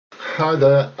Hi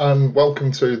there, and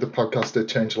welcome to the podcast that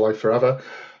changed life forever.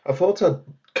 I thought I'd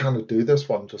kind of do this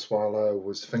one just while I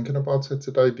was thinking about it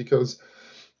today because,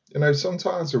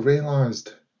 sometimes I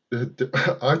realised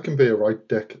that I can be a right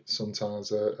dick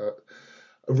sometimes, a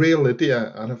real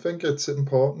idiot, and I think it's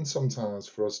important sometimes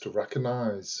for us to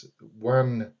recognise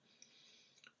when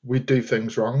we do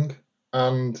things wrong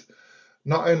and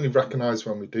not only recognise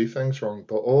when we do things wrong,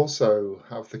 but also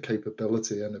have the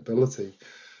capability and ability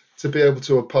to be able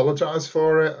to apologize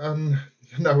for it. And,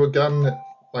 again,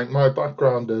 like my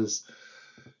background is,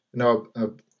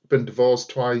 I've been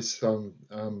divorced twice. I'm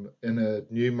in a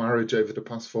new marriage over the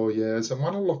past 4 years. And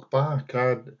when I look back,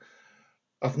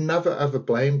 I've never ever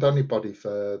blamed anybody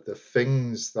for the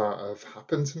things that have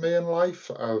happened to me in life.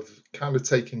 I've kind of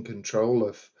taken control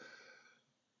of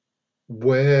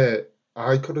where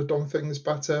I could have done things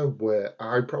better, where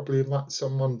I probably let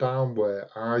someone down, where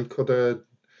I could have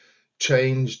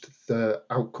changed the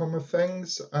outcome of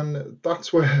things. And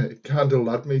that's where it kind of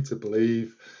led me to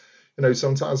believe,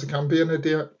 sometimes I can be an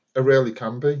idiot. I really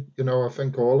can be. I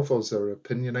think all of us are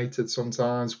opinionated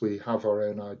sometimes. We have our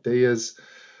own ideas.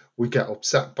 We get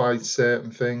upset by certain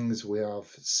things. We have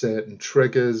certain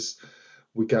triggers.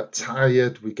 We get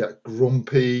tired. We get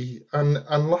grumpy and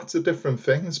lots of different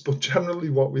things. But generally,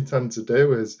 what we tend to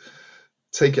do is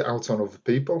take it out on other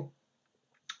people.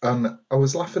 And I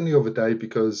was laughing the other day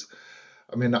because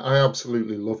I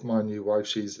absolutely love my new wife.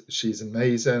 She's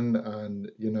amazing,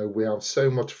 and we have so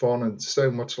much fun and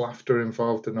so much laughter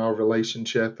involved in our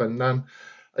relationship. And then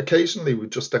occasionally we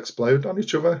just explode on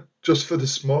each other, just for the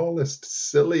smallest,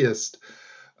 silliest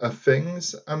of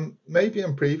things. And maybe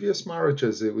in previous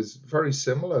marriages it was very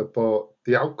similar, but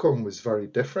the outcome was very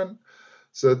different.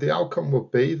 So the outcome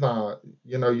would be that,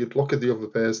 you'd look at the other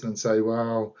person and say,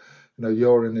 well,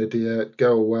 you're an idiot,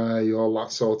 go away, all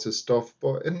that sort of stuff.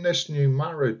 But in this new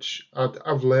marriage,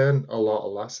 I've learned a lot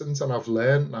of lessons, and I've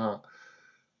learned that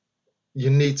you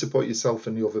need to put yourself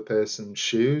in the other person's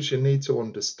shoes. You need to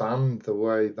understand the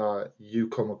way that you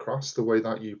come across, the way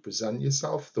that you present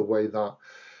yourself, the way that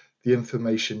the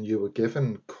information you were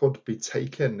given could be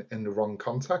taken in the wrong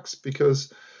context,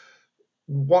 because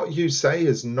what you say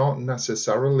is not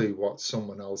necessarily what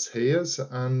someone else hears.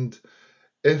 And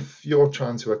if you're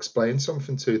trying to explain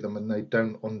something to them and they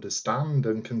don't understand,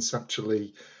 and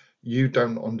conceptually you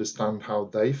don't understand how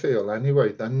they feel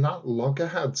anyway, then that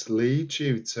loggerheads leads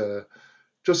you to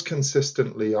just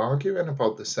consistently arguing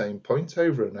about the same point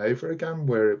over and over again,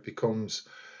 where it becomes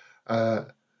a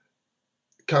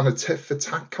kind of tit for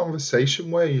tat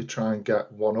conversation where you try and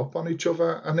get one up on each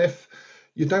other. And if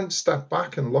you don't step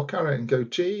back and look at it and go,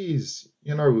 geez,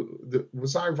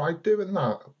 was I right doing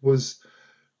that?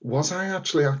 Was I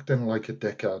actually acting like a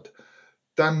dickhead?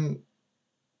 Then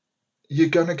you're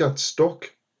going to get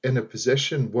stuck in a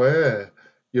position where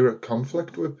you're at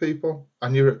conflict with people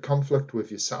and you're at conflict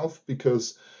with yourself,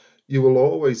 because you will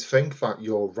always think that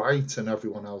you're right and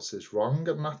everyone else is wrong.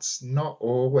 And that's not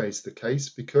always the case,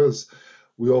 because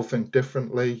we all think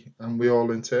differently and we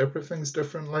all interpret things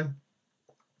differently.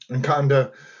 And kind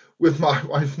of with my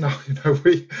wife now,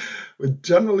 we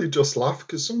generally just laugh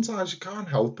because sometimes you can't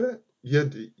help it.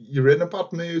 You're in a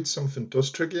bad mood, something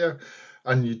does trigger you,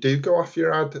 and you do go off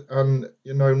your head. And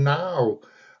now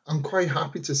I'm quite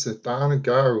happy to sit down and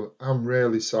go, I'm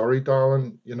really sorry,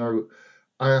 darling.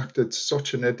 I acted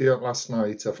such an idiot last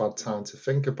night. I've had time to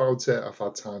think about it. I've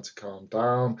had time to calm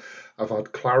down. I've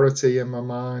had clarity in my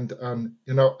mind. And,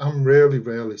 I'm really,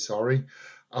 really sorry.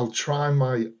 I'll try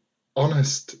my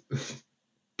honest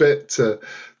bit to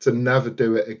never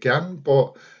do it again.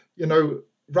 But,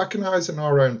 recognizing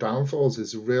our own downfalls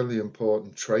is a really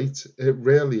important trait. It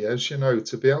really is,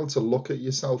 to be able to look at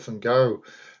yourself and go,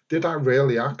 did I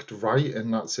really act right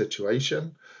in that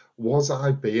situation? Was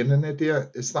I being an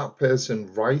idiot? Is that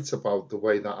person right about the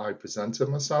way that I presented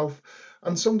myself?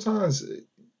 And sometimes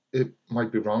it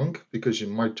might be wrong, because you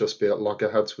might just be at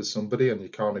loggerheads with somebody and you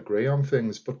can't agree on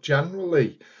things. But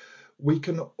generally, we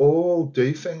can all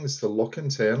do things to look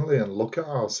internally and look at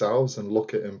ourselves and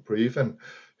look at improving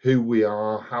who we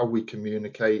are, how we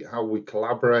communicate, how we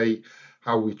collaborate,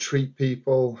 how we treat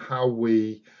people, how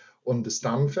we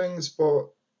understand things. But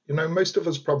most of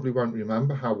us probably won't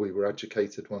remember how we were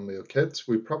educated when we were kids.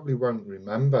 We probably won't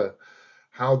remember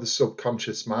how the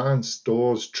subconscious mind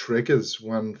stores triggers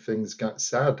when things get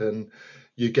said and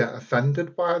you get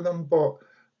offended by them. But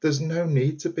there's no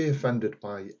need to be offended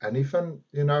by anything,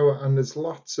 and there's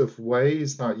lots of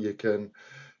ways that you can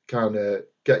kind of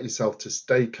get yourself to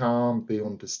stay calm, be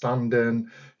understanding,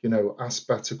 ask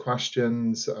better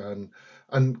questions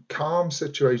and calm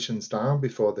situations down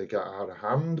before they get out of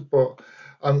hand. But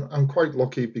I'm quite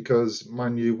lucky because my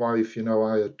new wife,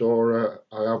 I adore her.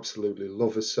 I absolutely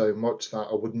love her so much that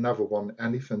I would never want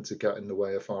anything to get in the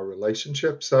way of our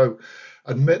relationship. So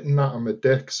admitting that I'm a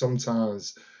dick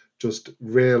sometimes just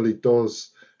really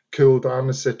does cool down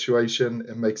the situation.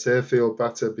 It makes her feel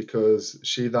better because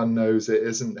she then knows it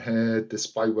isn't her,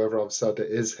 despite whether I've said it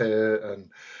is her and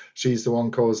she's the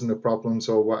one causing the problems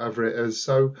or whatever it is.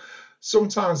 So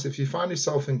sometimes if you find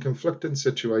yourself in conflicting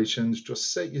situations,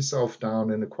 just sit yourself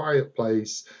down in a quiet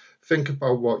place, think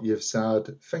about what you've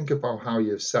said, think about how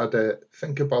you've said it,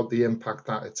 think about the impact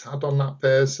that it's had on that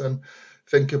person,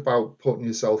 think about putting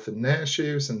yourself in their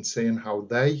shoes and seeing how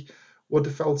they would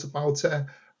have felt about it.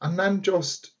 And then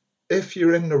just, if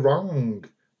you're in the wrong,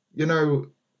 you know,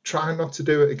 try not to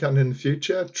do it again in the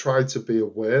future. Try to be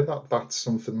aware that that's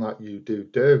something that you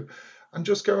do. And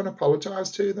just go and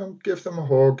apologize to them, give them a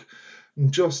hug,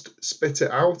 and just spit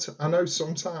it out. I know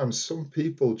sometimes some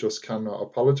people just cannot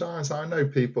apologize. I know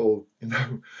people,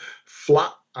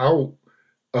 flat out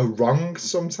are wrong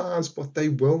sometimes, but they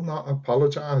will not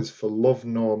apologize for love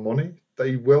nor money.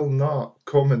 They will not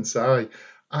come and say,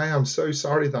 I am so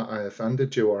sorry that I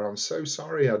offended you, or I'm so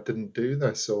sorry I didn't do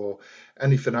this, or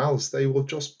anything else. They will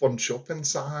just bunch up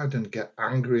inside and get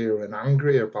angrier and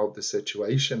angrier about the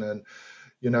situation and,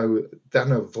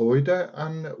 then avoid it.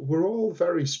 And we're all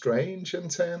very strange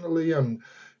internally. And,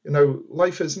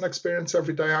 life is an experience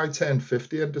every day. I turned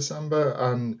 50 in December.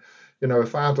 And,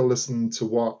 if I had to listen to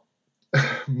what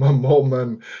my mum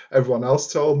and everyone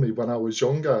else told me when I was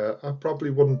younger, I probably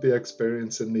wouldn't be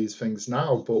experiencing these things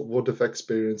now, but would have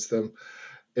experienced them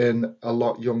in a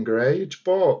lot younger age.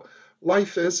 But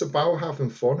life is about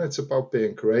having fun. It's about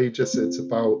being courageous. It's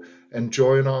about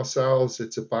enjoying ourselves.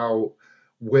 It's about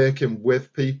working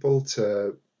with people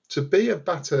to be a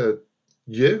better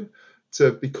you,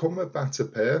 to become a better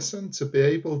person, to be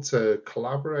able to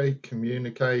collaborate,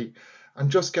 communicate, and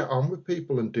just get on with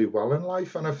people and do well in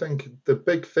life. And I think the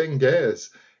big thing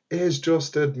is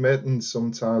just admitting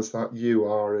sometimes that you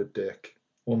are a dick,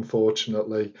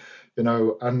 unfortunately,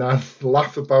 and then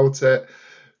laugh about it,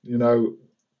 you know,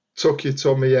 tuck your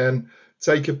tummy in,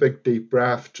 take a big deep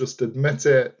breath, just admit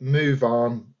it, move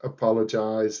on,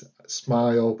 apologize,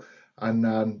 smile, and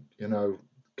then,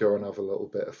 go and have a little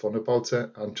bit of fun about it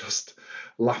and just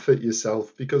laugh at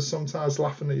yourself, because sometimes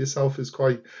laughing at yourself is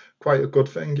quite a good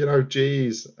thing.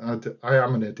 Geez, I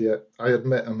am an idiot. I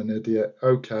admit I'm an idiot.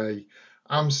 Okay,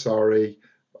 I'm sorry.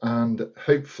 And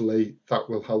hopefully that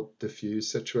will help diffuse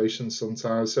situations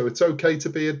sometimes. So it's okay to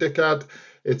be a dickhead.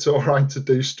 It's all right to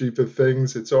do stupid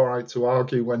things. It's all right to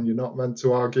argue when you're not meant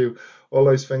to argue. All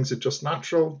those things are just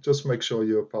natural. Just make sure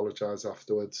you apologize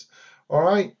afterwards. All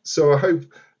right. So I hope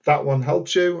that one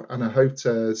helps you, and I hope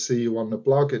to see you on the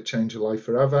blog at Change Your Life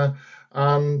Forever.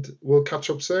 And we'll catch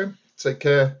up soon. Take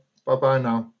care. Bye bye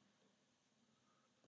now.